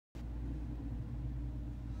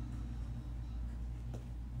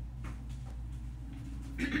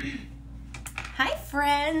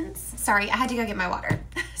friends. Sorry, I had to go get my water.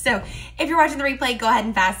 So if you're watching the replay, go ahead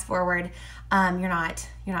and fast forward. You're not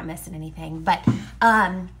missing anything. But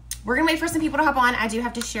we're gonna wait for some people to hop on. I do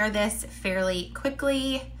have to share this fairly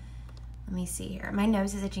quickly. Let me see here. My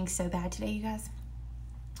nose is itching so bad today, you guys.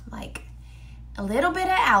 Like a little bit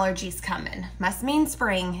of allergies coming. Must mean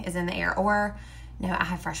spring is in the air. Or no, I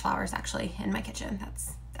have fresh flowers actually in my kitchen.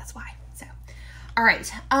 That's why. So, all right.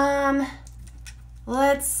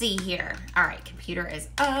 Let's see here. All right, computer is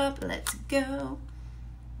up. Let's go.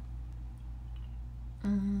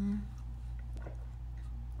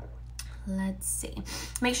 Let's see.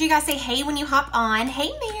 Make sure you guys say hey when you hop on.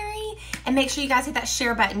 Hey, Mary. And make sure you guys hit that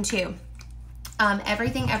share button too.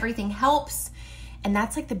 Everything helps. And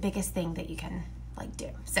that's like the biggest thing that you can like do.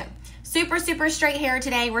 So super, super straight hair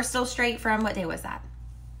today. We're still straight from, what day was that?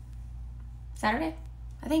 Saturday,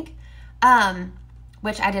 I think.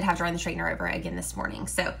 Which I did have to run the straightener over again this morning.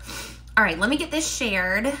 So, all right, let me get this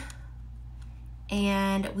shared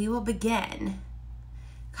and we will begin.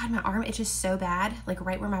 God, my arm itches so bad, like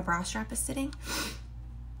right where my bra strap is sitting.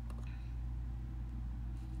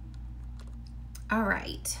 All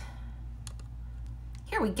right.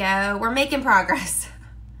 Here we go. We're making progress.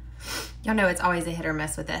 Y'all know it's always a hit or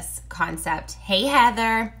miss with this concept. Hey,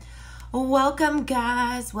 Heather. Welcome,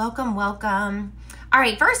 guys. Welcome, welcome. All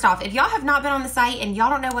right, first off, if y'all have not been on the site and y'all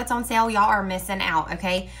don't know what's on sale, y'all are missing out,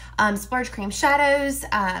 okay? Splurge Cream Shadows,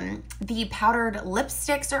 the powdered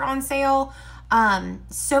lipsticks are on sale.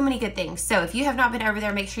 So many good things. So if you have not been over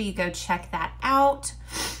there, make sure you go check that out.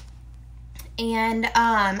 And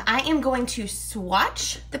I am going to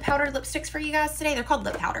swatch the powdered lipsticks for you guys today. They're called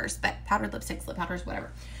lip powders, but powdered lipsticks, lip powders,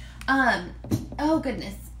 whatever. Oh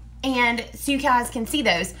goodness. And so you guys can see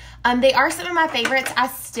those. They are some of my favorites. I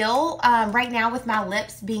still, right now with my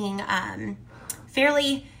lips being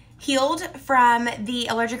fairly healed from the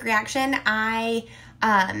allergic reaction, I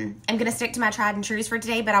am going to stick to my tried and trues for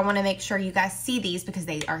today, but I want to make sure you guys see these because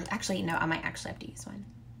they are actually, no, I might actually have to use one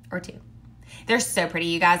or two. They're so pretty,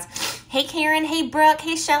 you guys. Hey, Karen. Hey, Brooke.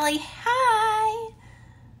 Hey, Shelly. Hi.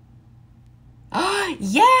 Oh,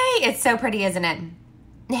 yay. It's so pretty, isn't it?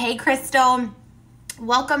 Hey, Crystal.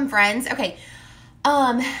 Welcome, friends. Okay.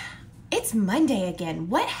 It's Monday again.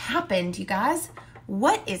 What happened, you guys?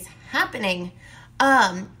 What is happening?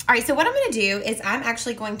 All right. So what I'm going to do is I'm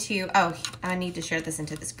actually going to, I need to share this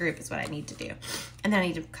into this group is what I need to do. And then I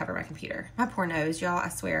need to cover my computer. My poor nose, y'all, I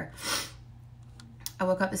swear. I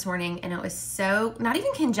woke up this morning and it was so, not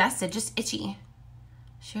even congested, just itchy.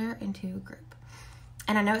 Share into group.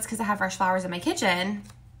 And I know it's because I have fresh flowers in my kitchen.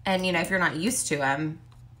 And, you know, if you're not used to them,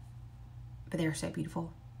 but they're so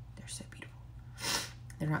beautiful. They're so beautiful.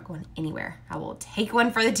 They're not going anywhere. I will take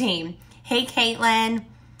one for the team. Hey, Caitlin.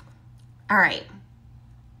 All right.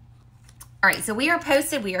 All right, so we are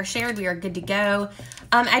posted, we are shared, we are good to go.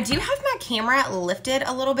 I do have my camera lifted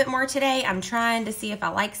a little bit more today. I'm trying to see if I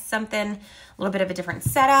like something, a little bit of a different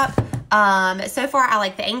setup. So far, I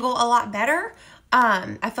like the angle a lot better.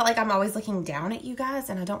 I feel like I'm always looking down at you guys,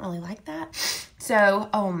 and I don't really like that. So,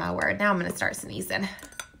 oh my word, now I'm gonna start sneezing.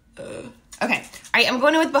 Okay, all right, I'm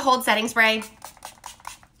going in with Behold Setting Spray.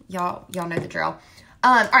 Y'all know the drill.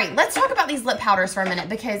 All right, let's talk about these lip powders for a minute,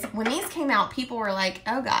 because when these came out, people were like,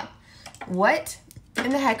 oh God, what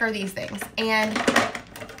in the heck are these things? And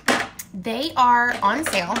they are on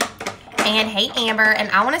sale. And hey, Amber, and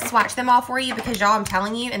I want to swatch them all for you because y'all, I'm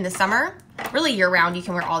telling you, in the summer, really year round, you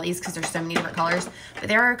can wear all these because there's so many different colors. But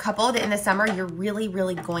there are a couple that in the summer you're really,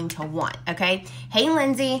 really going to want, okay? Hey,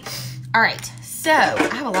 Lindsay. All right, so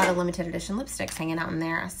I have a lot of limited edition lipsticks hanging out in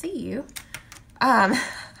there. I see you. That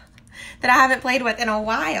I haven't played with in a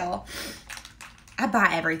while. I buy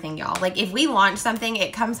everything, y'all. Like, if we launch something,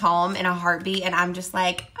 it comes home in a heartbeat, and I'm just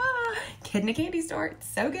like, kid in a candy store. It's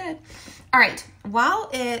so good. All right,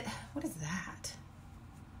 what is that?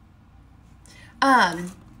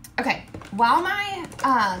 Okay, while my,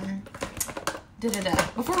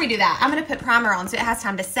 before we do that, I'm going to put primer on so it has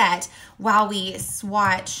time to set while we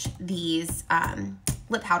swatch these,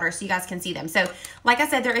 lip powders so you guys can see them. So like I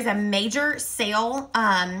said, there is a major sale,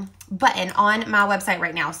 button on my website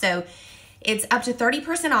right now. So it's up to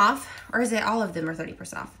 30% off, or is it all of them are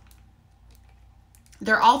 30% off?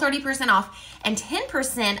 They're all 30% off, and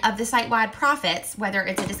 10% of the site-wide profits, whether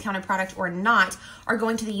it's a discounted product or not, are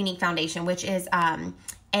going to the Younique Foundation, which is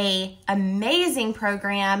a amazing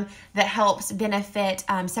program that helps benefit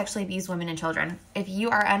sexually abused women and children. If you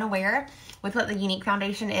are unaware with what the Younique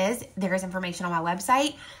Foundation is, there is information on my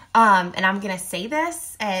website, and I'm going to say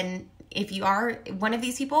this, and if you are one of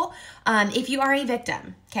these people, if you are a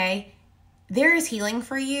victim, okay, there is healing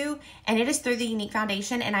for you, and it is through the Younique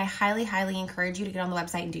Foundation, and I highly, highly encourage you to get on the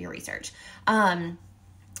website and do your research.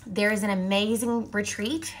 There is an amazing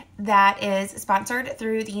retreat that is sponsored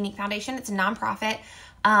through the Younique Foundation. It's a nonprofit,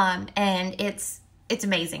 and it's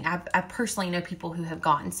amazing. I personally know people who have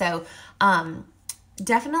gone. So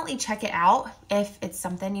definitely check it out if it's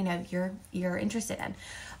something, you know, you're interested in.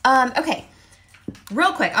 Okay.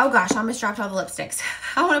 Real quick. Oh gosh, I almost dropped all the lipsticks.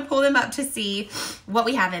 I want to pull them up to see what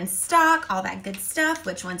we have in stock, all that good stuff,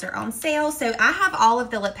 which ones are on sale. So I have all of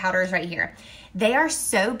the lip powders right here. They are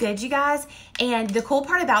so good, you guys. And the cool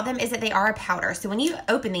part about them is that they are a powder. So when you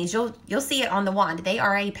open these, you'll see it on the wand. They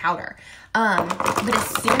are a powder. But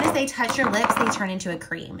as soon as they touch your lips, they turn into a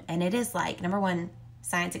cream. And it is like, number one,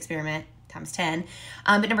 science experiment times 10.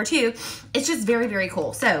 But number two, it's just very, very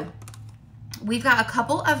cool. So we've got a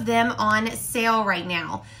couple of them on sale right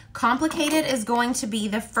now. Complicated is going to be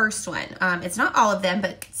the first one. It's not all of them,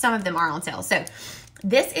 but some of them are on sale. So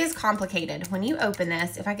this is Complicated. When you open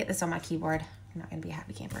this, if I get this on my keyboard, I'm not going to be a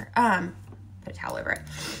happy camper. Put a towel over it.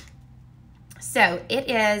 So it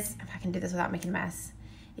is, if I can do this without making a mess.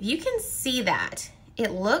 If you can see that,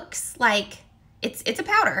 it looks like it's a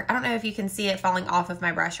powder. I don't know if you can see it falling off of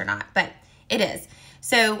my brush or not, but it is.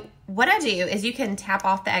 So what I do is you can tap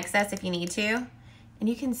off the excess if you need to, and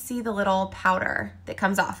you can see the little powder that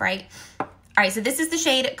comes off, right? All right, so this is the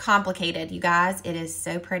shade Complicated, you guys. It is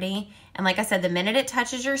so pretty. And like I said, the minute it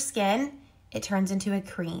touches your skin, it turns into a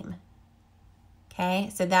cream. Okay,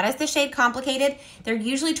 so that is the shade Complicated. They're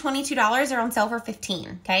usually $22. They're on sale for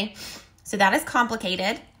 $15, okay? So that is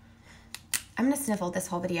Complicated. I'm gonna sniffle this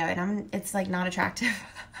whole video, and it's like not attractive.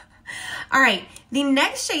 All right, the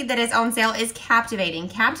next shade that is on sale is Captivating.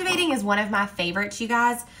 Captivating is one of my favorites, you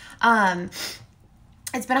guys.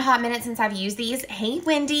 It's been a hot minute since I've used these. Hey,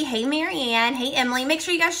 Wendy. Hey, Marianne. Hey, Emily. Make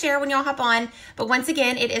sure you guys share when y'all hop on. But once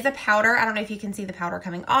again, it is a powder. I don't know if you can see the powder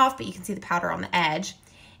coming off, but you can see the powder on the edge.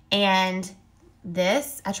 And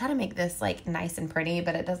this, I try to make this like nice and pretty,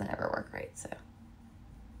 but it doesn't ever work right. So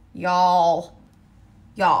y'all,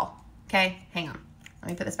 okay, hang on.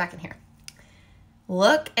 Let me put this back in here.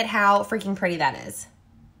 Look at how freaking pretty that is.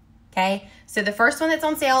 Okay, so the first one that's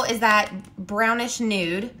on sale is that brownish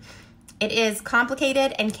nude. It is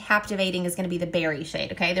Complicated, and Captivating is going to be the berry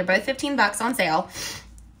shade. Okay, they're both $15 on sale.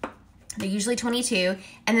 They're usually $22.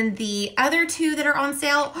 And then the other two that are on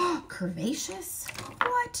sale, Curvaceous.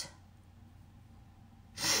 What?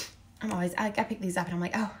 I pick these up and I'm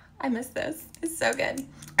like, oh, I miss this. It's so good. All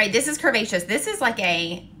right, this is Curvaceous. This is like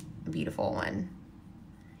a beautiful one.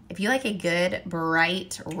 If you like a good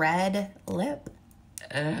bright red lip,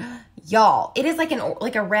 y'all, it is like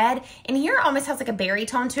a red, and here it almost has like a berry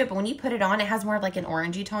tone to it, but when you put it on, it has more of like an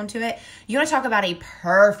orangey tone to it. You want to talk about a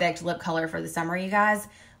perfect lip color for the summer, you guys.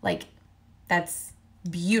 Like, that's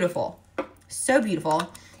beautiful. So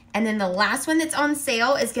beautiful. And then the last one that's on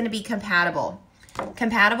sale is going to be Compatible.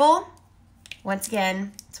 Compatible, once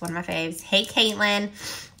again, it's one of my faves. Hey, Caitlin.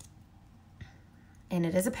 And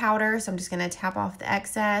it is a powder, so I'm just going to tap off the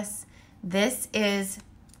excess. This is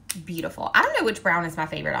beautiful. I don't know which brown is my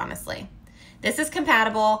favorite, honestly. This is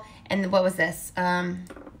Compatible, and what was this?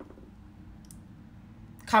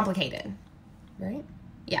 Complicated, right?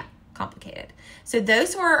 Yeah, Complicated. So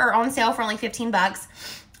those are on sale for only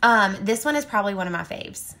 $15. This one is probably one of my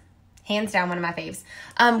faves. Hands down, one of my faves.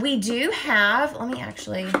 We do have, let me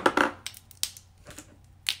actually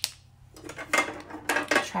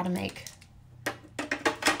try to make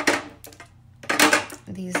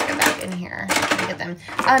these go back in here. Get them.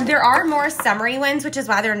 There are more summery ones, which is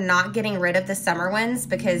why they're not getting rid of the summer ones,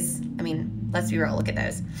 because, I mean, let's be real, look at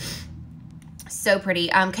those. So pretty.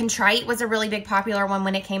 Contrite was a really big popular one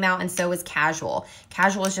when it came out, and so was Casual.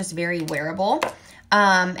 Casual is just very wearable.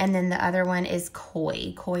 And then the other one is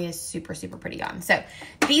Koi. Koi is super, super pretty on. So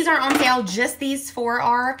these are on sale. Just these four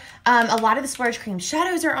are. A lot of the Splurge Cream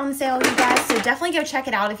Shadows are on sale, you guys. So definitely go check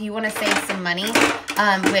it out if you want to save some money,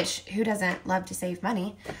 which who doesn't love to save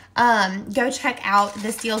money? Go check out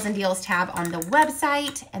the Steals and Deals tab on the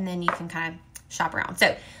website, and then you can kind of shop around.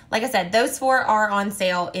 So like I said, those four are on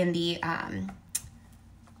sale in the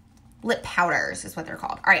lip powders is what they're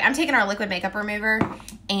called. All right, I'm taking our liquid makeup remover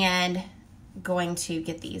and going to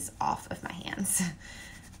get these off of my hands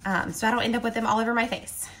so I don't end up with them all over my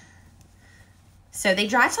face. So they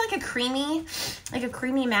dry to like a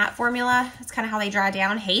creamy matte formula. That's kind of how they dry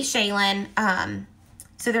down. Hey, Shaylin.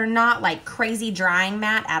 So they're not like crazy drying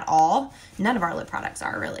matte at all. None of our lip products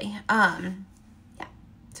are really. Yeah.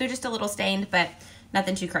 So just a little stained, but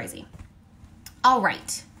nothing too crazy. All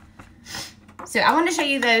right. So I wanted to show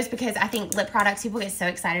you those because I think lip products, people get so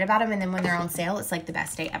excited about them, and then when they're on sale, it's like the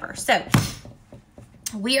best day ever. So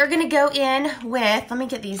we are going to go in with, let me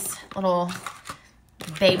get these little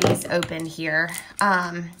babies open here.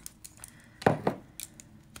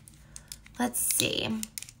 Let's see.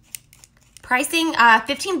 Pricing,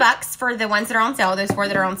 $15 for the ones that are on sale, those 4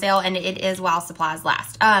 that are on sale, and it is while supplies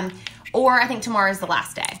last. Or I think tomorrow is the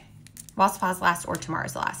last day. While supplies last or tomorrow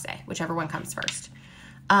is the last day, whichever one comes first.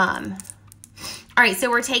 All right, so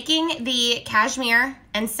we're taking the cashmere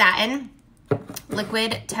and satin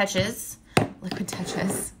liquid touches,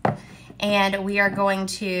 and we are going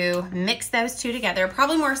to mix those two together.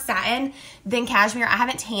 Probably more satin than cashmere. I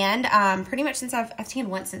haven't tanned pretty much since I've tanned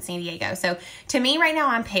once since San Diego. So to me right now,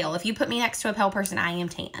 I'm pale. If you put me next to a pale person, I am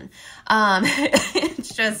tan.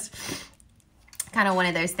 It's just kind of one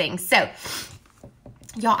of those things. So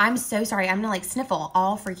y'all, I'm so sorry. I'm gonna like sniffle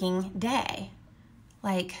all freaking day.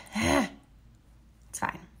 Like, it's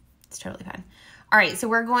fine. It's totally fine. All right, so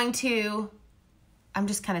we're going to, I'm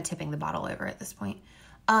just kind of tipping the bottle over at this point.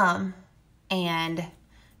 And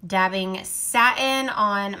dabbing satin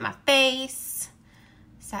on my face.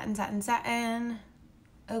 Satin, satin, satin.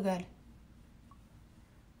 Oh, good.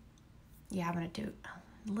 Yeah, I'm going to do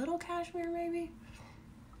a little cashmere maybe.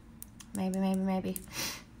 Maybe.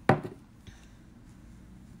 I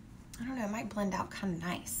don't know. It might blend out kind of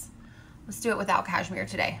nice. Let's do it without cashmere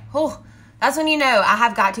today. Oh, that's when you know I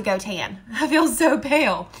have got to go tan. I feel so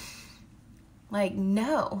pale. Like,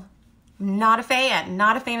 no. Not a fan.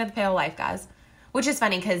 Not a fan of the pale life, guys. Which is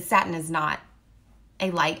funny because satin is not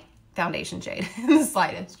a light foundation shade in the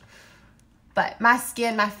slightest. But my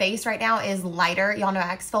skin, my face right now is lighter. Y'all know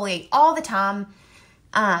I exfoliate all the time.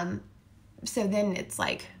 So then it's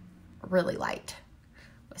like really light.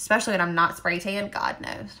 Especially when I'm not spray tan. God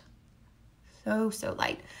knows. So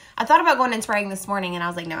light. I thought about going and spraying this morning and I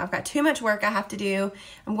was like, no, I've got too much work I have to do.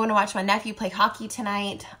 I'm going to watch my nephew play hockey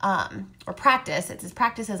tonight, or practice. It's his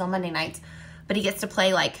practices on Monday nights, but he gets to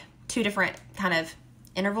play like 2 different kind of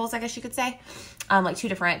intervals, I guess you could say, like 2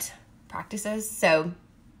 different practices. So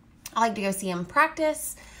I like to go see him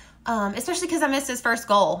practice, especially because I missed his first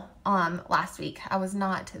goal last week. I was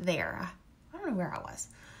not there. I don't know where I was.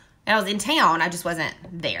 I was in town. I just wasn't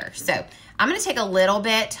there. So I'm going to take a little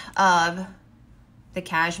bit of the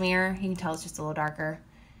cashmere. You can tell it's just a little darker.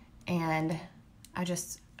 And I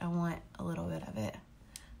want a little bit of it.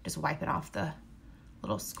 Just wipe it off the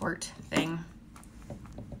little squirt thing.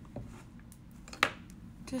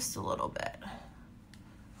 Just a little bit.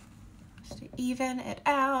 Just to even it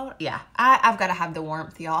out. Yeah, I've got to have the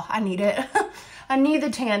warmth, y'all. I need it. I need the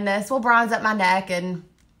tanness. We'll bronze up my neck and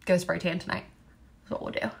go spray tan tonight. That's what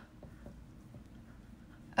we'll do.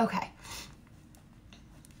 Okay.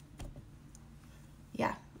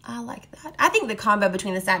 Yeah, I like that. I think the combo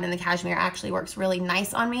between the satin and the cashmere actually works really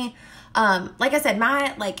nice on me. Like I said,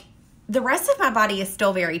 the rest of my body is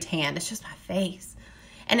still very tan. It's just my face.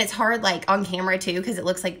 And it's hard like on camera too because it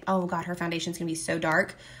looks like, oh God, her foundation's going to be so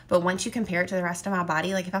dark. But once you compare it to the rest of my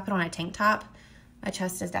body, like if I put on a tank top, my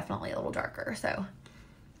chest is definitely a little darker. So,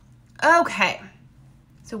 okay.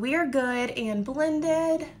 So we are good and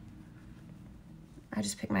blended. I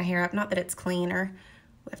just picked my hair up. Not that it's clean or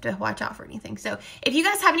we have to watch out for anything. So if you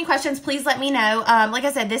guys have any questions, please let me know. Like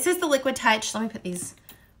I said, this is the Liquid Touch. Let me put these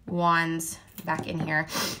wands back in here.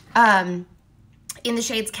 In the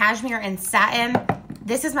shades Cashmere and Satin.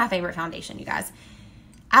 This is my favorite foundation, you guys.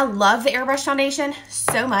 I love the airbrush foundation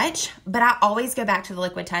so much, but I always go back to the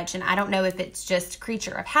Liquid Touch, and I don't know if it's just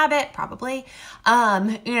creature of habit, probably.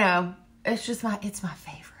 You know, it's my favorite. It's my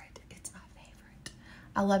favorite.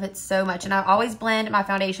 I love it so much, and I always blend my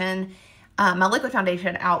foundation, my liquid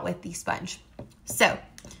foundation out with the sponge. So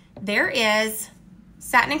there is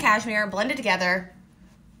Satin and Cashmere blended together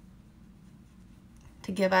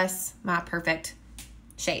to give us my perfect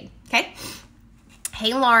shade, okay?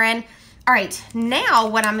 Hey, Lauren. All right, now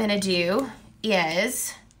what I'm going to do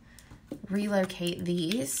is relocate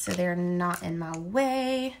these so they're not in my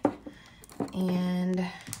way. And I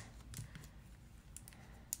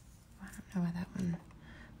don't know why that one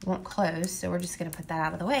won't close, so we're just going to put that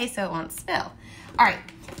out of the way so it won't spill. All right,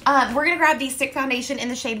 we're going to grab the stick foundation in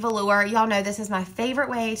the shade Velour. Y'all know this is my favorite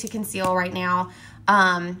way to conceal right now.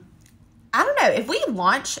 I don't know. If we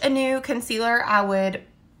launch a new concealer, I would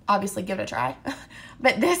obviously give it a try.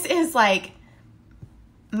 But this is like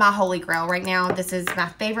my holy grail right now. This is my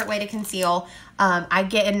favorite way to conceal. I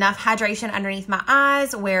get enough hydration underneath my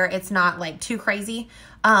eyes where it's not like too crazy.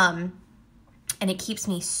 And it keeps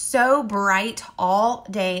me so bright all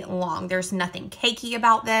day long. There's nothing cakey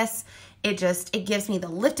about this. It gives me the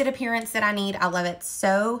lifted appearance that I need. I love it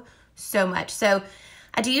so, so much. So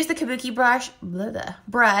I do use the Kabuki brush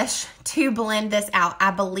to blend this out. I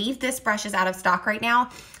believe this brush is out of stock right now.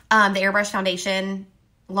 The airbrush foundation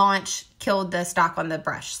launch killed the stock on the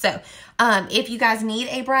brush. So if you guys need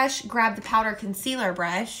a brush, grab the powder concealer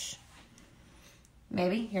brush.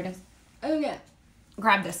 Maybe, here it is. Oh yeah.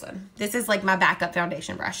 Grab this one. This is like my backup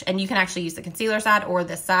foundation brush, and you can actually use the concealer side or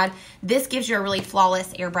this side. This gives you a really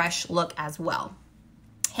flawless airbrush look as well.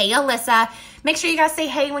 Hey, Alyssa. Make sure you guys say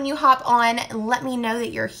hey when you hop on. Let me know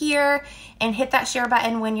that you're here, and hit that share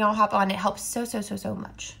button when y'all hop on. It helps so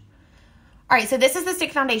much. All right, so this is the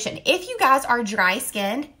stick foundation. If you guys are dry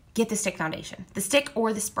skinned, get the stick foundation. The stick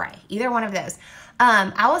or the spray, either one of those.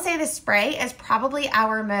 I will say the spray is probably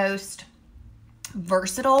our most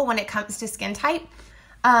versatile when it comes to skin type.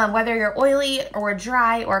 Whether you're oily or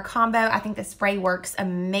dry or a combo, I think the spray works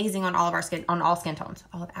amazing on all of our skin, on all skin tones,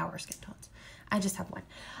 all of our skin tones. I just have one.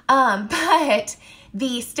 But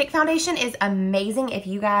the stick foundation is amazing if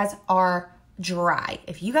you guys are dry.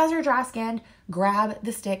 If you guys are dry skinned, grab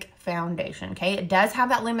the stick foundation, okay? It does have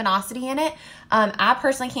that luminosity in it. I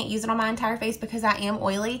personally can't use it on my entire face because I am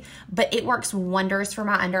oily, but it works wonders for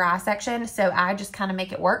my under eye section. So I just kind of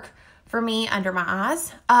make it work for me under my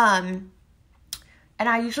eyes. And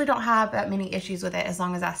I usually don't have that many issues with it as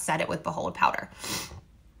long as I set it with Behold powder.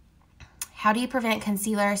 How do you prevent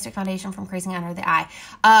concealer stick foundation from creasing under the eye?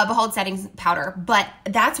 Behold setting powder. But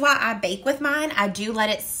that's why I bake with mine. I do let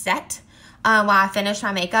it set while I finish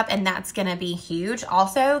my makeup, and that's going to be huge.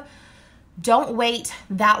 Also, don't wait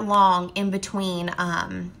that long in between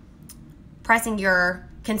pressing your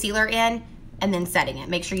concealer in and then setting it.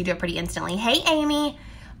 Make sure you do it pretty instantly. Hey, Amy.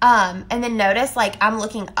 And then notice, like, I'm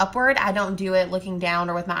looking upward. I don't do it looking down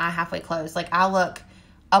or with my eye halfway closed. Like, I look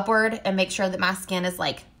upward and make sure that my skin is,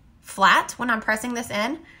 like, flat when I'm pressing this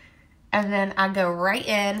in. And then I go right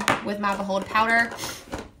in with my Behold powder.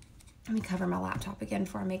 Let me cover my laptop again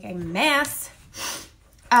before I make a mess.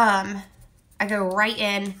 I go right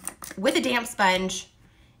in with a damp sponge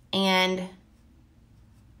and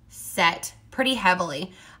set pretty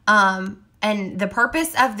heavily. And the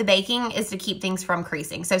purpose of the baking is to keep things from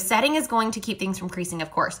creasing. So setting is going to keep things from creasing, of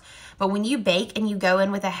course. But when you bake and you go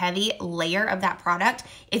in with a heavy layer of that product,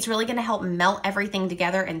 it's really going to help melt everything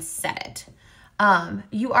together and set it.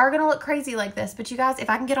 You are going to look crazy like this. But you guys, if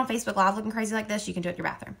I can get on Facebook Live looking crazy like this, you can do it in your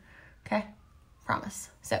bathroom. Okay? Promise.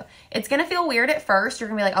 So it's going to feel weird at first. You're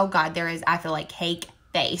going to be like, oh God, I feel like cake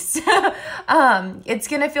face. It's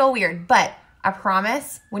going to feel weird. But I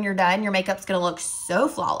promise when you're done, your makeup's going to look so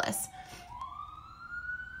flawless.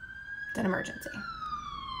 It's an emergency.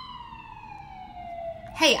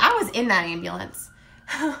 Hey, I was in that ambulance.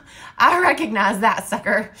 I recognize that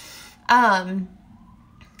sucker. That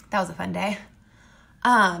was a fun day.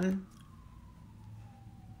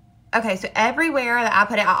 Okay, so everywhere that I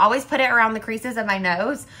put it, I always put it around the creases of my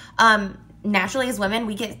nose. Naturally, as women,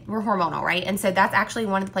 we're hormonal, right? And so that's actually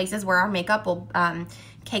one of the places where our makeup will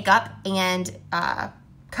cake up and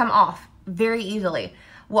come off very easily.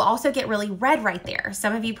 We'll also get really red right there.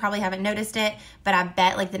 Some of you probably haven't noticed it, but I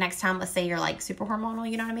bet like the next time, let's say you're like super hormonal,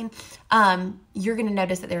 you know what I mean? You're going to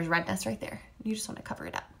notice that there's redness right there. You just want to cover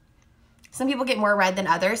it up. Some people get more red than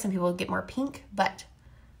others. Some people get more pink, but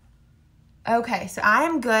okay. So I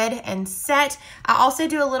am good and set. I also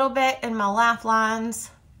do a little bit in my laugh lines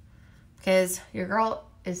because your girl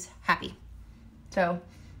is happy. So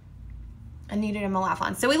I need it in my laugh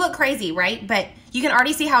line. So we look crazy, right? But you can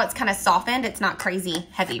already see how it's kind of softened. It's not crazy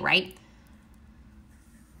heavy, right?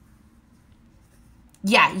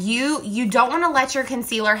 Yeah, you don't want to let your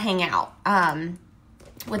concealer hang out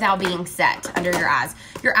without being set under your eyes.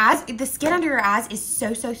 Your eyes, the skin under your eyes is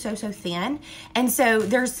so thin. And so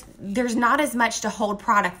there's not as much to hold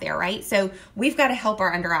product there, right? So we've got to help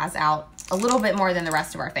our under eyes out a little bit more than the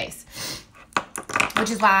rest of our face,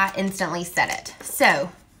 which is why I instantly set it.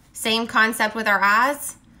 So same concept with our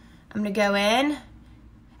eyes. I'm going to go in.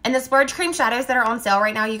 And the Splurge Cream Shadows that are on sale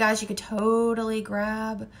right now, you guys, you could totally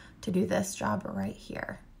grab to do this job right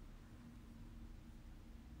here.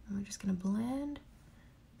 And we're just going to blend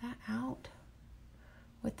that out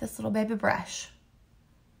with this little baby brush.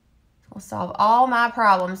 It will solve all my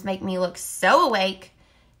problems, make me look so awake,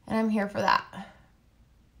 and I'm here for that.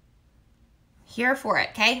 Here for it,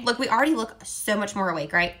 okay? Look, we already look so much more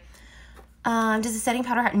awake, right? Does the setting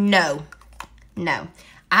powder have? No.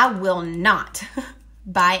 I will not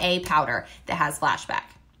buy a powder that has flashback.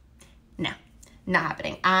 No, not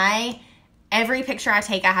happening. Every picture I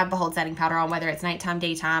take, I have Behold setting powder on, whether it's nighttime,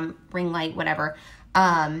 daytime, ring light, whatever.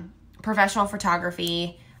 Professional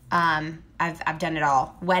photography. I've done it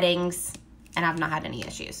all. Weddings, and I've not had any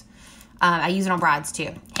issues. I use it on brides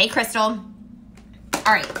too. Hey, Crystal.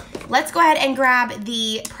 All right, let's go ahead and grab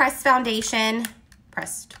the pressed powder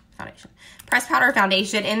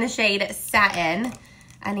foundation in the shade Satin.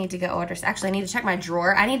 I need to go order. Actually, I need to check my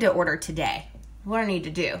drawer. I need to order today. What do I need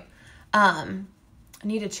to do? I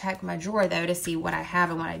need to check my drawer, though, to see what I have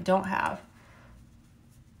and what I don't have.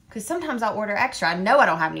 Because sometimes I'll order extra. I know I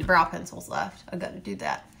don't have any brow pencils left. I got to do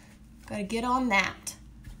that. Got to get on that.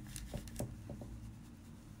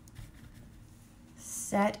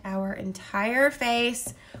 Set our entire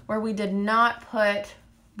face where we did not put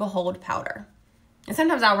Behold powder. And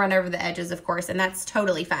sometimes I'll run over the edges, of course, and that's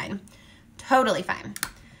totally fine. Totally fine.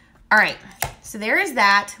 All right, so there is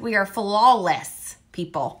that. We are flawless,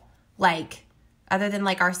 people. Like, other than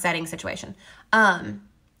like our setting situation.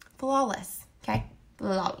 Flawless, okay?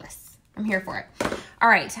 Flawless. I'm here for it. All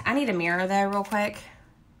right, I need a mirror though, real quick.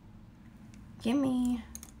 Give me,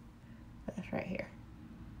 that's right here.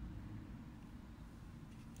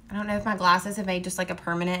 I don't know if my glasses have made just like a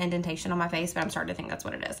permanent indentation on my face, but I'm starting to think that's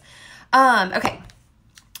what it is. Okay,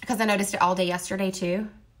 because I noticed it all day yesterday too.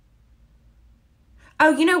 Oh,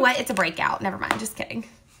 you know what? It's a breakout. Never mind. Just kidding.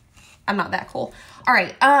 I'm not that cool. All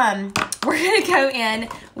right. We're going to go in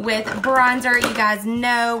with bronzer. You guys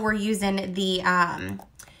know we're using the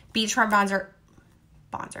Beachfront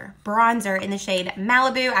bronzer in the shade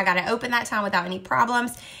Malibu. I got it open that time without any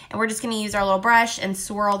problems. And we're just going to use our little brush and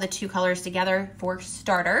swirl the two colors together for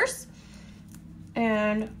starters.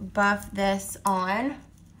 And buff this on.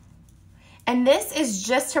 And this is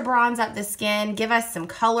just to bronze up the skin, give us some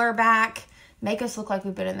color back, make us look like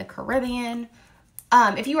we've been in the Caribbean.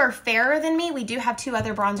 If you are fairer than me, we do have two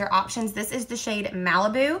other bronzer options. This is the shade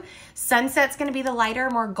Malibu. Sunset's going to be the lighter,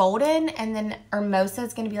 more golden, and then Hermosa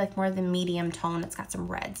is going to be like more of the medium tone. It's got some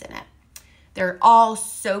reds in it. They're all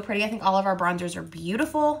so pretty. I think all of our bronzers are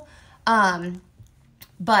beautiful.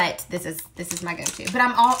 But this is my go-to. But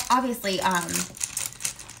I'm obviously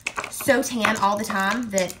so tan all the time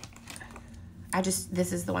that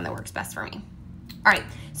this is the one that works best for me. All right,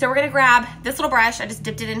 so we're gonna grab this little brush. I just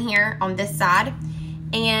dipped it in here on this side.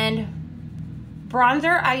 And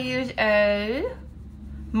bronzer, I use a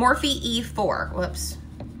Morphe E4. Whoops,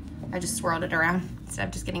 I just swirled it around instead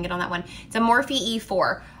of just getting it on that one. It's a Morphe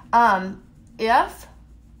E4. If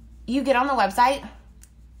you get on the website,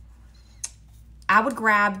 I would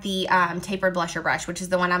grab the tapered blusher brush, which is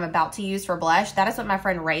the one I'm about to use for blush. That is what my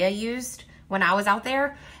friend Rhea used when I was out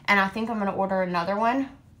there. And I think I'm gonna order another one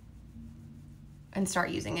and start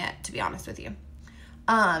using it, to be honest with you.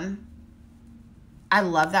 I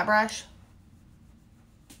love that brush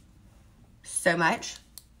so much.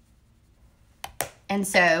 And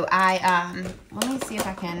so let me see if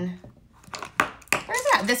I can, where's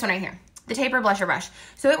that? This one right here, the taper blusher brush.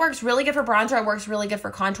 So it works really good for bronzer. It works really good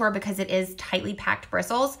for contour because it is tightly packed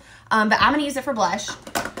bristles. But I'm gonna use it for blush,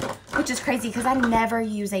 which is crazy because I never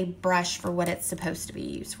use a brush for what it's supposed to be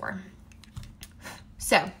used for.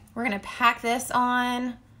 So we're gonna pack this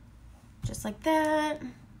on just like that.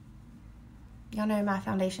 Y'all know my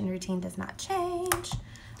foundation routine does not change.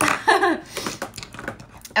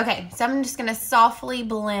 Okay, so I'm just gonna softly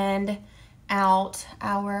blend out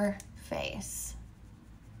our face.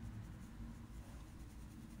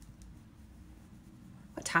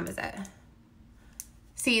 What time is it?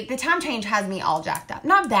 See, the time change has me all jacked up.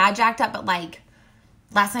 Not bad jacked up, but like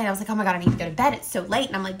last night I was like, oh my God, I need to go to bed. It's so late.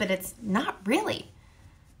 And I'm like, but it's not really.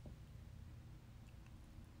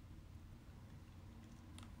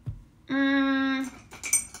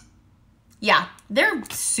 Yeah, they're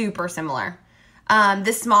super similar.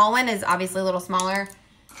 The small one is obviously a little smaller.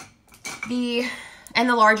 And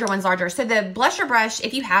the larger one's larger. So the blusher brush,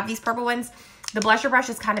 if you have these purple ones, the blusher brush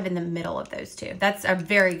is kind of in the middle of those two. That's a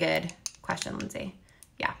very good question, Lindsay.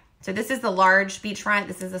 Yeah. So this is the large beachfront.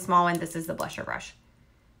 This is the small one. This is the blusher brush.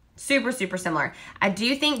 Super, super similar. I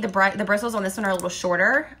do think the bristles on this one are a little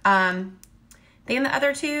shorter than the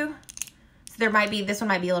other two. So this one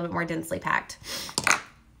might be a little bit more densely packed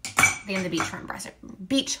than the beachfront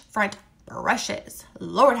brushes.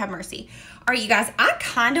 Lord have mercy. All right, you guys, I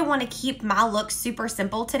kind of want to keep my look super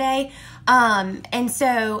simple today. And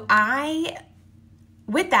so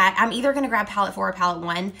with that, I'm either going to grab palette 4 or palette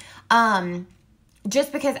 1.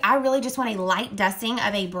 Just because I really just want a light dusting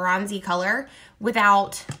of a bronzy color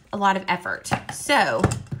without a lot of effort. So,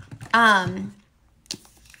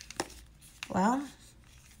 well,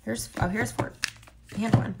 here's for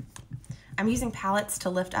hand one. I'm using palettes to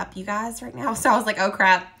lift up you guys right now. So I was like, oh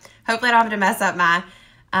crap. Hopefully I don't have to mess up my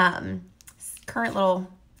current little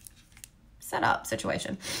setup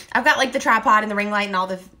situation. I've got like the tripod and the ring light and all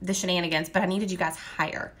the shenanigans, but I needed you guys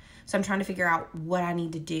higher. So I'm trying to figure out what I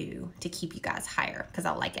need to do to keep you guys higher because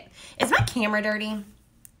I like it. Is my camera dirty? I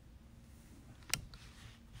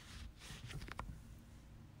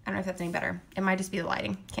don't know if that's any better. It might just be the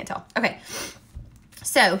lighting. Can't tell. Okay.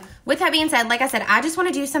 So with that being said, like I said, I just want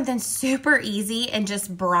to do something super easy and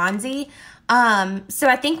just bronzy. So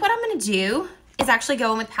I think what I'm going to do is actually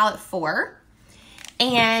go in with palette 4.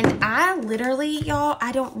 And I literally, y'all,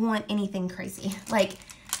 I don't want anything crazy. Like,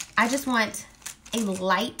 I just want a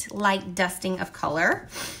light dusting of color.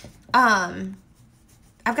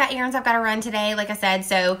 I've got errands I've got to run today, like I said,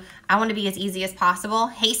 so I want to be as easy as possible.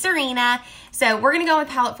 Hey, Serena. So we're going to go with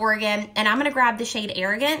palette 4 again, and I'm going to grab the shade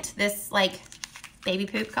Arrogant, this, like, baby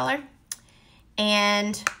poop color,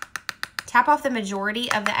 and tap off the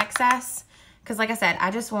majority of the excess, because, like I said,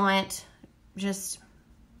 I just want just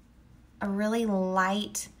a really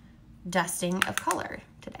light dusting of color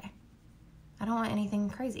today. I don't want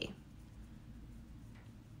anything crazy.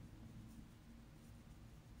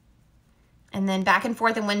 And then back and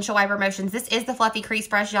forth in windshield wiper motions. This is the fluffy crease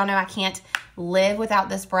brush. Y'all know I can't live without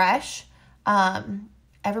this brush.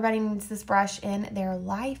 Everybody needs this brush in their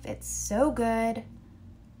life. It's so good.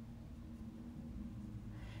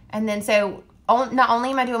 And then so not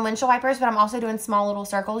only am I doing windshield wipers, but I'm also doing small little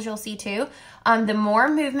circles. You'll see too. The more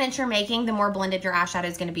movement you're making, the more blended your eyeshadow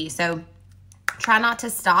is going to be. So try not to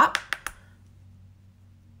stop.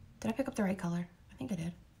 Did I pick up the right color? I think I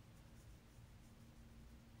did.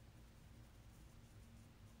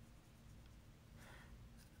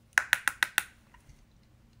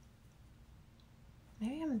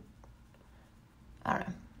 Maybe I don't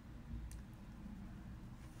know.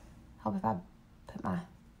 Help if I put my...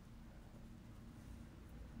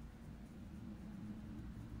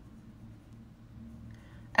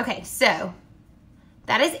 Okay, so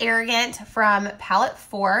that is Arrogant from palette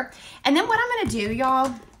 4. And then what I'm going to do,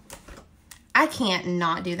 y'all, I can't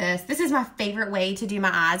not do this. This is my favorite way to do my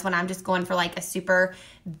eyes when I'm just going for like a super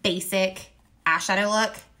basic eyeshadow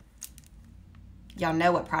look. Y'all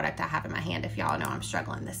know what product I have in my hand if y'all know I'm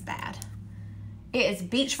struggling this bad. It is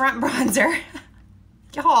Beachfront Bronzer.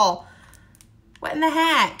 Y'all, what in the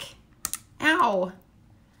heck? Ow.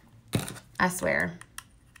 I swear.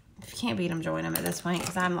 If you can't beat them, join them at this point,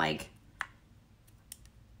 because I'm like,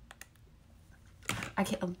 I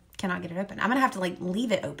cannot get it open. I'm going to have to like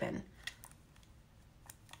leave it open.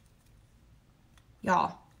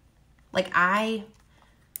 Y'all, like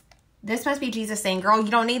this must be Jesus saying, girl, you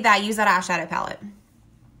don't need that. Use that eyeshadow palette.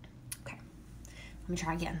 Okay. Let me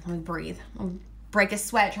try again. Let me breathe. I'll break a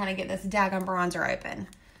sweat trying to get this daggone bronzer open.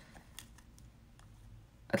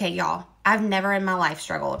 Okay, y'all. I've never in my life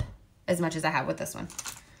struggled as much as I have with this one.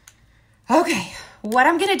 Okay. What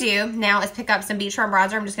I'm going to do now is pick up some Beachfront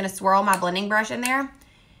Bronzer. I'm just going to swirl my blending brush in there.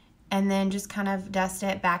 And then just kind of dust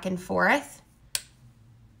it back and forth.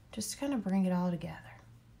 Just to kind of bring it all together.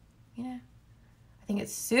 You know? I think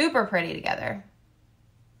it's super pretty together.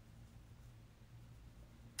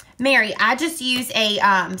 Mary, I just use a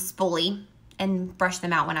spoolie and brush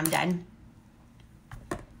them out when I'm done.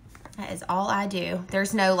 That is all I do.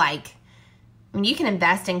 There's no like, I mean, you can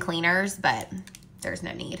invest in cleaners, but there's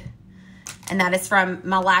no need. And that is from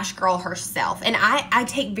my lash girl herself. And I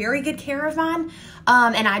take very good care of mine.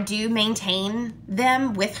 And I do maintain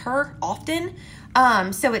them with her often.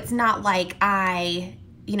 So it's not like I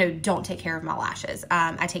don't take care of my lashes.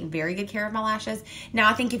 I take very good care of my lashes. Now,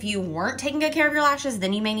 I think if you weren't taking good care of your lashes,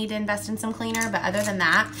 then you may need to invest in some cleaner. But other than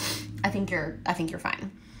that, I think you're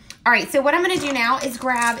fine. All right, so what I'm going to do now is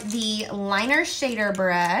grab the liner shader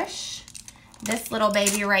brush, this little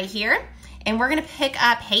baby right here, and we're going to pick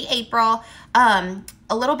up Hey April, a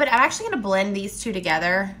little bit. I'm actually going to blend these two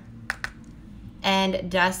together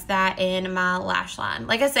and dust that in my lash line.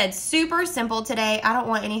 Like I said, super simple today. I don't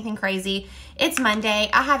want anything crazy. It's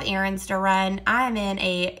Monday. I have errands to run. I am in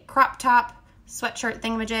a crop top sweatshirt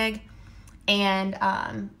thingamajig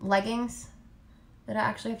and leggings that I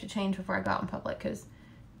actually have to change before I go out in public because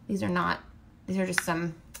these are just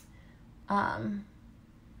some,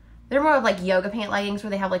 they're more of like yoga pant leggings where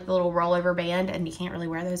they have like the little rollover band and you can't really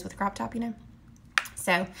wear those with a crop top,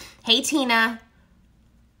 So, hey Tina.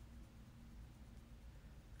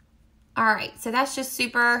 All right, so that's just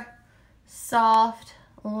super soft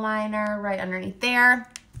liner right underneath there.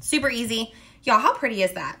 Super easy. Y'all, how pretty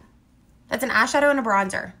is that? That's an eyeshadow and a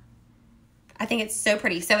bronzer. I think it's so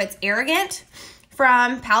pretty. So it's Arrogant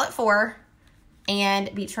from palette 4 and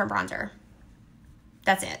Beachfront Bronzer.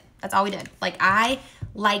 That's it. That's all we did.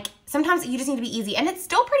 Sometimes you just need to be easy. And it's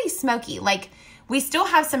still pretty smoky. Like, we still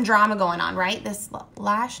have some drama going on, right? This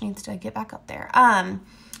lash needs to get back up there.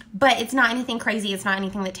 But it's not anything crazy. It's not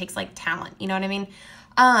anything that takes, like, talent. You know what I mean?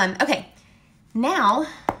 Okay. Now,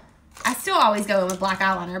 I still always go in with black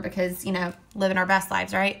eyeliner because, living our best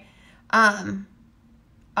lives, right? On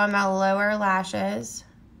my lower lashes.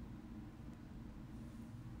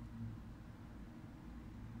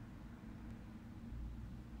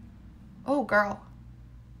 Oh, girl.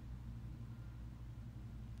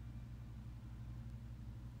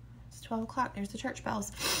 It's 12 o'clock. There's the church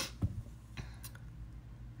bells.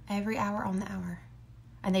 Every hour on the hour.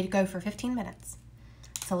 And they go for 15 minutes.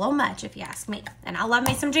 It's a little much if you ask me. And I love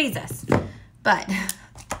me some Jesus. But,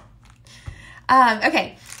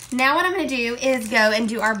 okay. Now what I'm going to do is go and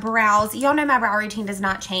do our brows. Y'all know my brow routine does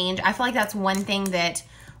not change. I feel like that's one thing that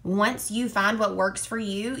once you find what works for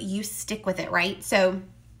you, you stick with it, right? So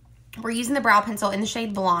we're using the brow pencil in the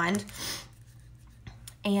shade Blonde.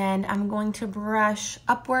 And I'm going to brush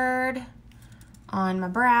upward on my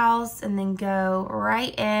brows and then go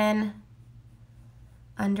right in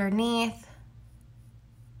underneath.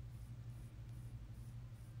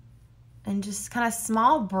 And just kind of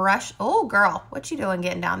small brush. Oh, girl, what you doing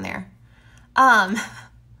getting down there?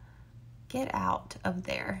 Get out of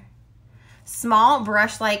there. Small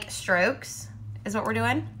brush-like strokes is what we're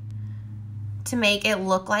doing to make it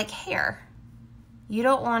look like hair. You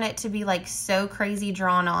don't want it to be like so crazy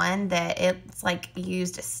drawn on that it's like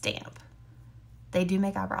used a stamp. They do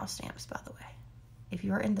make eyebrow stamps, by the way, if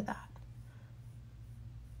you are into that.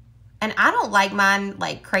 And I don't like mine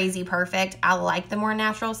like crazy perfect. I like the more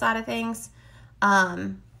natural side of things.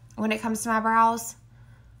 When it comes to my brows,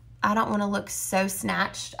 I don't want to look so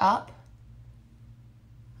snatched up.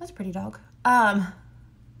 That's a pretty dog.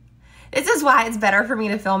 This is why it's better for me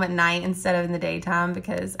to film at night instead of in the daytime,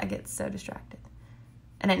 because I get so distracted.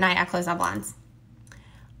 And at night I close my blinds.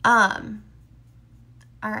 All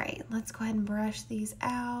right, let's go ahead and brush these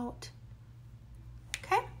out.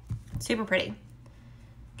 Okay, super pretty.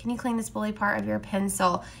 Can you clean the spoolie part of your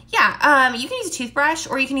pencil? Yeah, you can use a toothbrush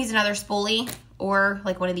or you can use another spoolie or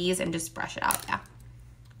like one of these and just brush it out. Yeah,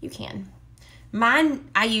 you can. Mine,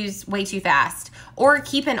 I use way too fast. Or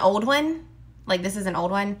keep an old one, like this is an old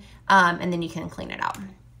one, and then you can clean it out.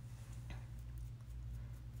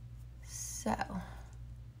 So.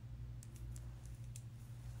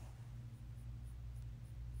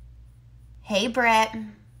 Hey, Brett.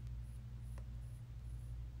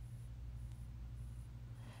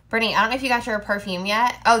 Brittany, I don't know if you got your perfume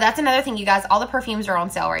yet. Oh, that's another thing, you guys. All the perfumes are on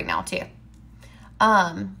sale right now, too.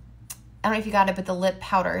 I don't know if you got it, but the lip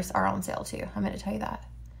powders are on sale, too. I'm going to tell you that.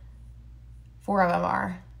 4 of them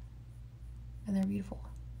are. And they're beautiful.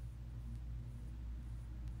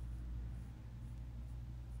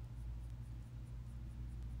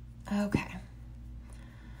 Okay.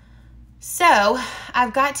 So,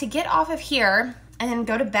 I've got to get off of here and then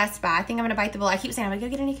go to Best Buy. I think I'm going to bite the bullet. I keep saying, I'm going to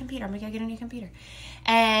go get a new computer. I'm going to go get a new computer.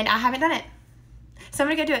 And I haven't done it. So I'm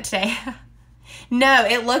going to go do it today. No,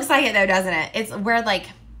 it looks like it though, doesn't it? It's where like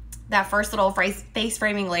that first little face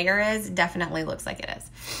framing layer is. Definitely looks like it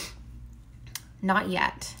is. Not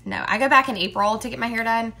yet. No, I go back in April to get my hair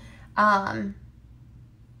done.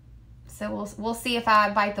 So we'll see if I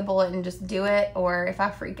bite the bullet and just do it or if I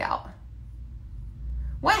freak out.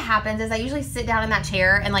 What happens is I usually sit down in that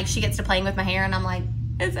chair and like she gets to playing with my hair and I'm like,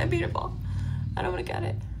 it's so beautiful. I don't want to cut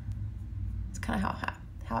it. It's kind of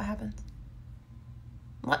how it happens.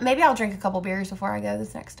 Maybe I'll drink a couple beers before I go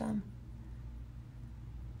this next time.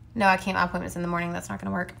 No, I can't. My appointment's in the morning. That's not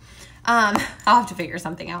going to work. I'll have to figure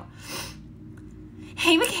something out.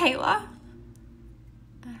 Hey, Michaela.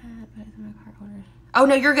 Oh,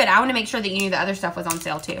 no, you're good. I want to make sure that you knew the other stuff was on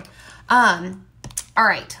sale too. All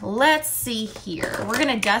right, let's see here. We're going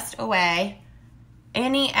to dust away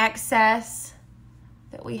any excess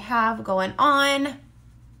that we have going on.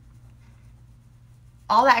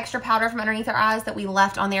 All the extra powder from underneath our eyes that we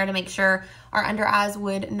left on there to make sure our under eyes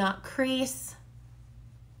would not crease.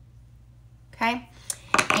 Okay.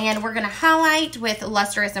 And we're going to highlight with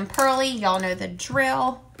Lustrous and Pearly. Y'all know the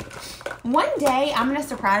drill. One day, I'm going to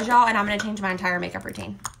surprise y'all and I'm going to change my entire makeup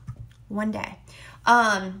routine. One day.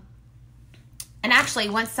 And actually,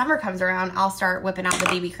 once summer comes around, I'll start whipping out the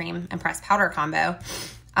BB cream and pressed powder combo.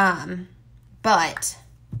 But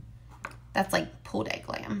that's like pool day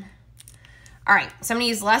glam. All right, so I'm going to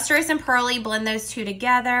use Lustrous and Pearly, blend those two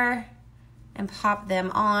together, and pop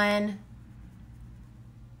them on.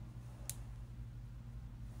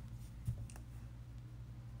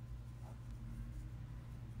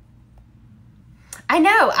 I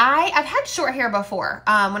know, I've had short hair before.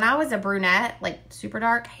 When I was a brunette, like super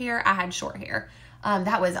dark hair, I had short hair.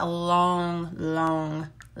 That was a long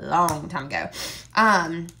time ago.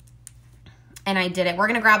 And I did it. We're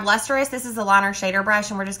going to grab Lustrous. This is the liner shader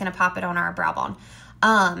brush, and we're just going to pop it on our brow bone.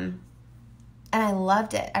 And I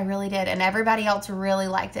loved it. I really did. And everybody else really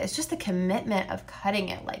liked it. It's just the commitment of cutting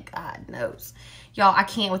it like God knows. Y'all, I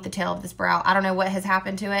can't with the tail of this brow. I don't know what has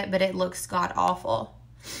happened to it, but it looks god awful.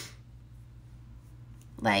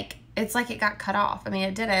 Like, it's like it got cut off. I mean,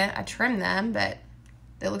 it didn't. I trimmed them, but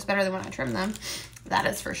It looks better than when I trim them. That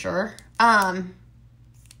is for sure. Let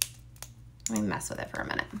me mess with it for a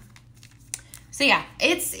minute. So yeah,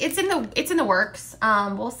 it's in the works.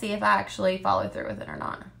 We'll see if I actually follow through with it or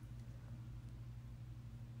not.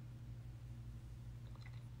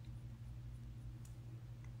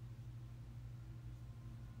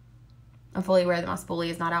 I'm fully aware that my spoolie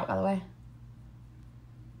is not out, by the way.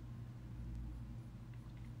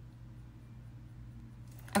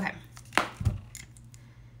 Okay.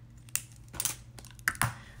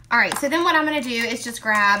 All right, so then what I'm gonna do is just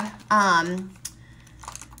grab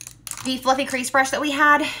the fluffy crease brush that we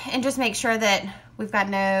had and just make sure that we've got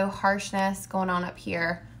no harshness going on up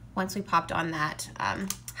here once we popped on that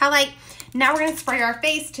highlight. Now we're gonna spray our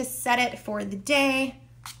face to set it for the day.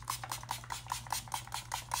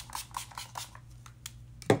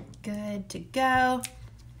 Good to go.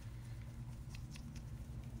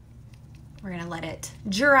 We're gonna let it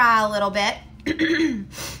dry a little bit.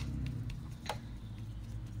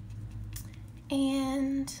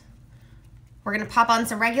 And we're gonna pop on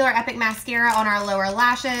some regular Epic mascara on our lower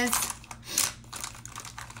lashes.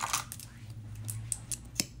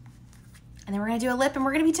 And then we're gonna do a lip and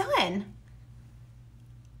we're gonna be done.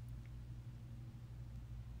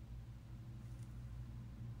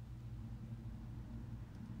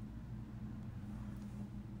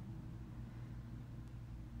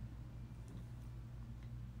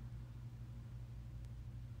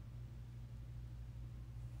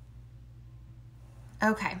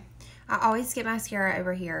 Okay, I always get mascara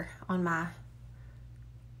over here on my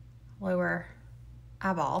lower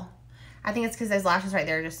eyeball. I think it's because those lashes right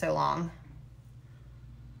there are just so long.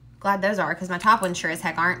 Glad those are, because my top ones sure as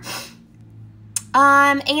heck aren't.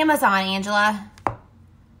 Amazon, Angela.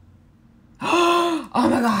 Oh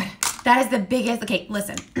my God, that is the biggest. Okay,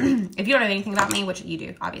 listen, if you don't know anything about me, which you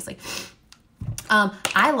do, obviously.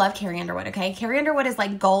 I love Carrie Underwood, okay? Carrie Underwood is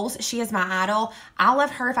like goals. She is my idol. I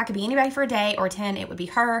love her. If I could be anybody for a day or 10, it would be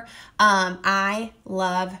her. I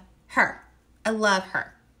love her. I love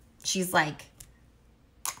her. She's like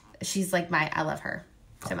I love her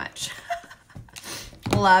so much.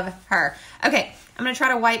 Love her. Okay, I'm going to try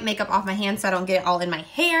to wipe makeup off my hands so I don't get it all in my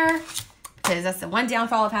hair, because that's the one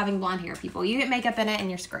downfall of having blonde hair, people. You get makeup in it and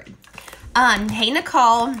you're screwed. Hey,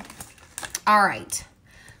 Nicole. All right.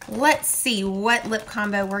 Let's see what lip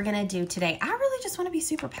combo we're going to do today. I really just want to be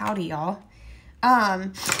super pouty, y'all.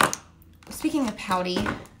 Speaking of pouty,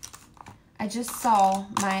 I just saw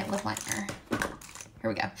my lip liner. Here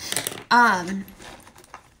we go.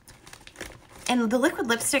 And the liquid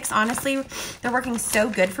lipsticks, honestly, they're working so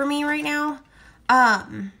good for me right now.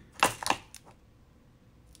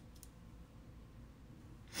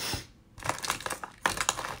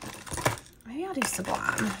 Maybe I'll do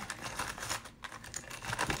Sublime.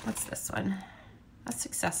 What's this one? That's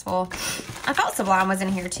Successful. I thought Sublime was in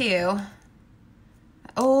here too.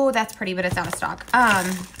 Oh, that's pretty, but it's out of stock.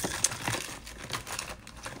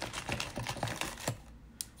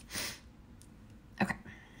 Okay.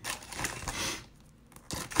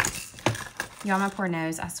 Y'all, my poor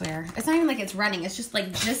nose, I swear. It's not even like it's running. It's just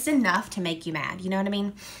like just enough to make you mad. You know what I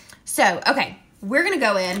mean? So, okay. We're going to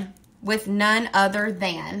go in with none other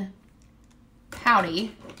than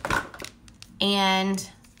Pouty and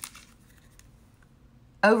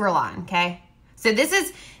Overline, okay? So this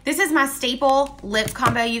is my staple lip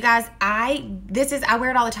combo, you guys. I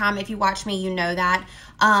wear it all the time. If you watch me, you know that.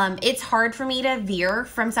 It's hard for me to veer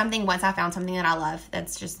from something once I found something that I love.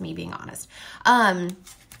 That's just me being honest.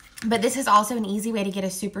 But this is also an easy way to get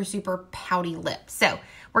a super, super pouty lip. So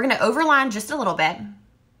we're going to overline just a little bit.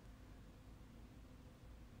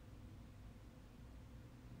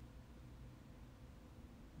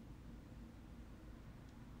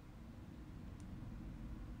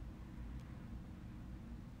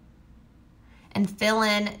 And fill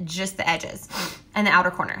in just the edges and the outer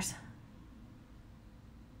corners.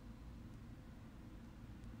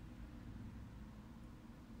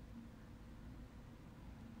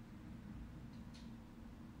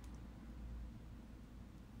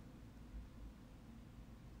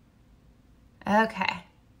 Okay.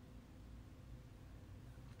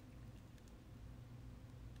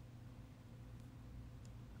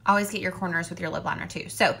 Always get your corners with your lip liner too.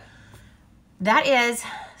 So that is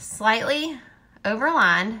slightly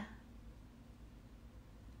overlined.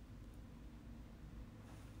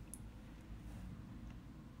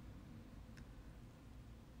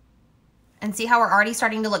 And see how we're already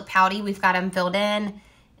starting to look pouty? We've got them filled in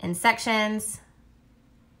sections.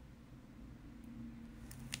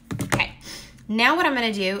 Okay, now what I'm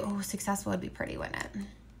gonna do, oh, Successful would be pretty, wouldn't it?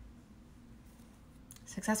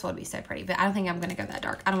 Successful would be so pretty, but I don't think I'm gonna go that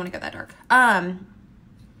dark. I don't wanna go that dark.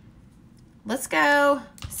 let's go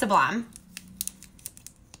Sublime.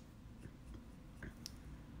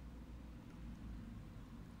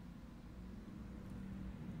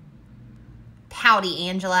 Pouty,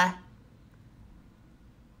 Angela.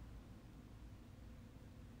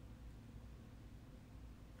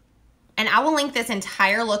 And I will link this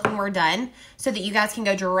entire look when we're done so that you guys can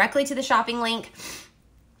go directly to the shopping link.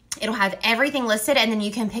 It'll have everything listed, and then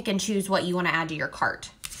you can pick and choose what you want to add to your cart.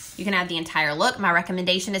 You can add the entire look. My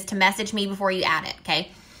recommendation is to message me before you add it,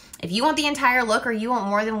 okay? If you want the entire look or you want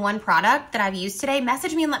more than one product that I've used today,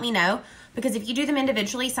 message me and let me know, because if you do them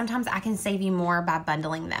individually, sometimes I can save you more by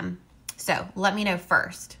bundling them. So let me know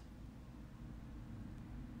first.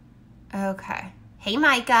 Okay. Hey,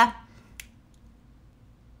 Micah.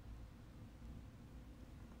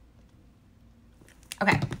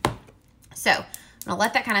 Okay, so I'm gonna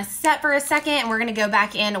let that kind of set for a second, and we're gonna go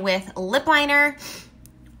back in with lip liner.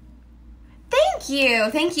 Thank you.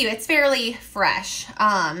 It's fairly fresh.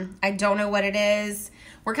 I don't know what it is.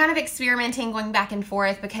 We're kind of experimenting, going back and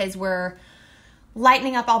forth because we're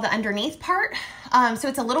lightening up all the underneath part. So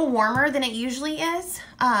it's a little warmer than it usually is,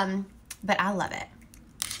 but I love it.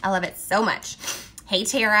 I love it so much. Hey,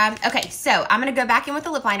 Tara. Okay, so I'm gonna go back in with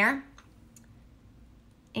the lip liner,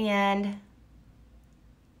 and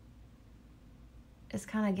just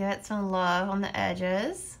kind of give it some love on the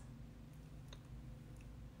edges.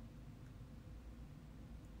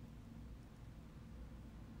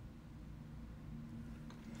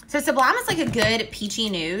 So Sublime is like a good peachy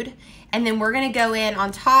nude. And then we're going to go in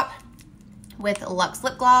on top with Luxe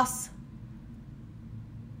Lip Gloss.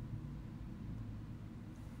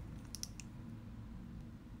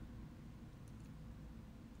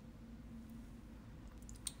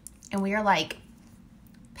 And we are like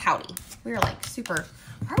pouty. We are like super,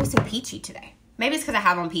 why are we so peachy today? Maybe it's because I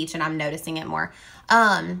have on peach and I'm noticing it more.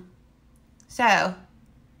 So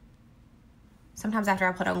sometimes after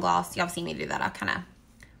I put on gloss, y'all see me do that. I kind of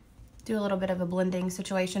do a little bit of a blending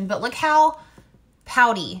situation, but look how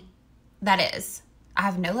pouty that is. I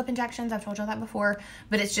have no lip injections. I've told y'all that before,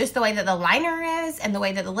 but it's just the way that the liner is and the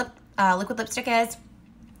way that the liquid lipstick is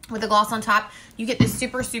with the gloss on top. You get this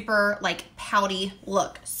super, super like pouty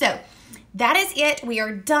look. So that is it. We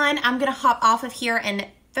are done. I'm going to hop off of here and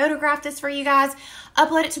photograph this for you guys,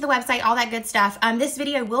 upload it to the website, all that good stuff. This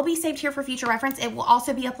video will be saved here for future reference. It will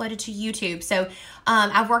also be uploaded to YouTube. So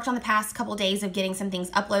I've worked on the past couple days of getting some things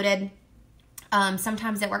uploaded.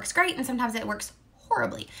 Sometimes it works great and sometimes it works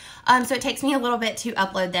horribly. So it takes me a little bit to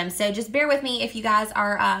upload them. So just bear with me if you guys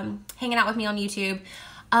are hanging out with me on YouTube.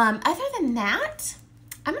 Other than that,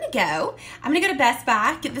 I'm going to go to Best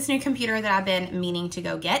Buy, get this new computer that I've been meaning to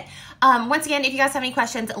go get. Once again, if you guys have any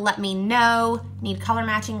questions, let me know. Need color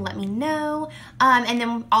matching, let me know. And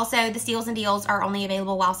then also the steals and deals are only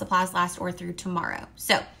available while supplies last or through tomorrow.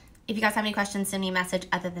 So if you guys have any questions, send me a message.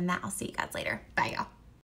 Other than that, I'll see you guys later. Bye, y'all.